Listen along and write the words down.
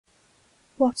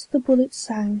What the Bullet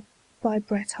Sang by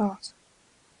Bret Harte.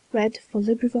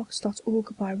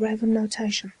 LibriVox.org.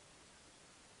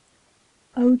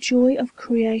 O joy of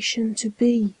creation to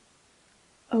be!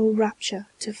 O rapture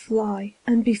to fly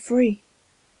and be free!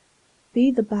 Be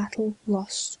the battle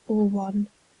lost or won,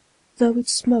 though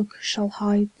its smoke shall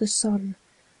hide the sun,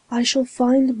 I shall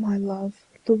find my love,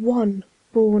 the one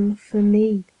born for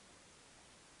me.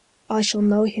 I shall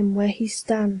know him where he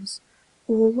stands,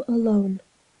 all alone,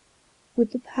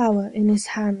 with the power in his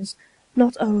hands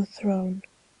not o'erthrown.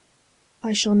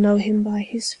 I shall know him by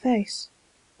his face,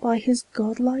 by his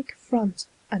godlike front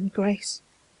and grace.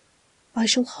 I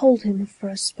shall hold him for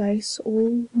a space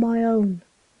all my own.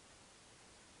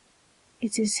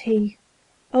 It is he,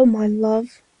 O my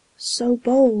love, so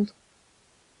bold!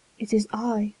 It is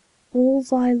I, all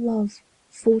thy love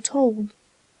foretold.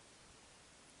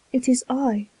 It is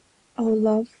I, O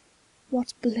love,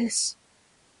 what bliss!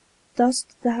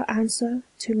 Dost thou answer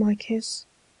to my kiss?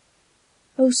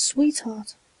 O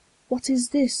sweetheart, what is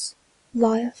this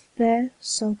lieth there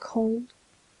so cold?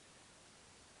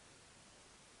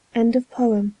 End of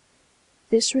poem.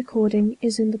 This recording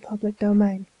is in the public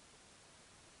domain.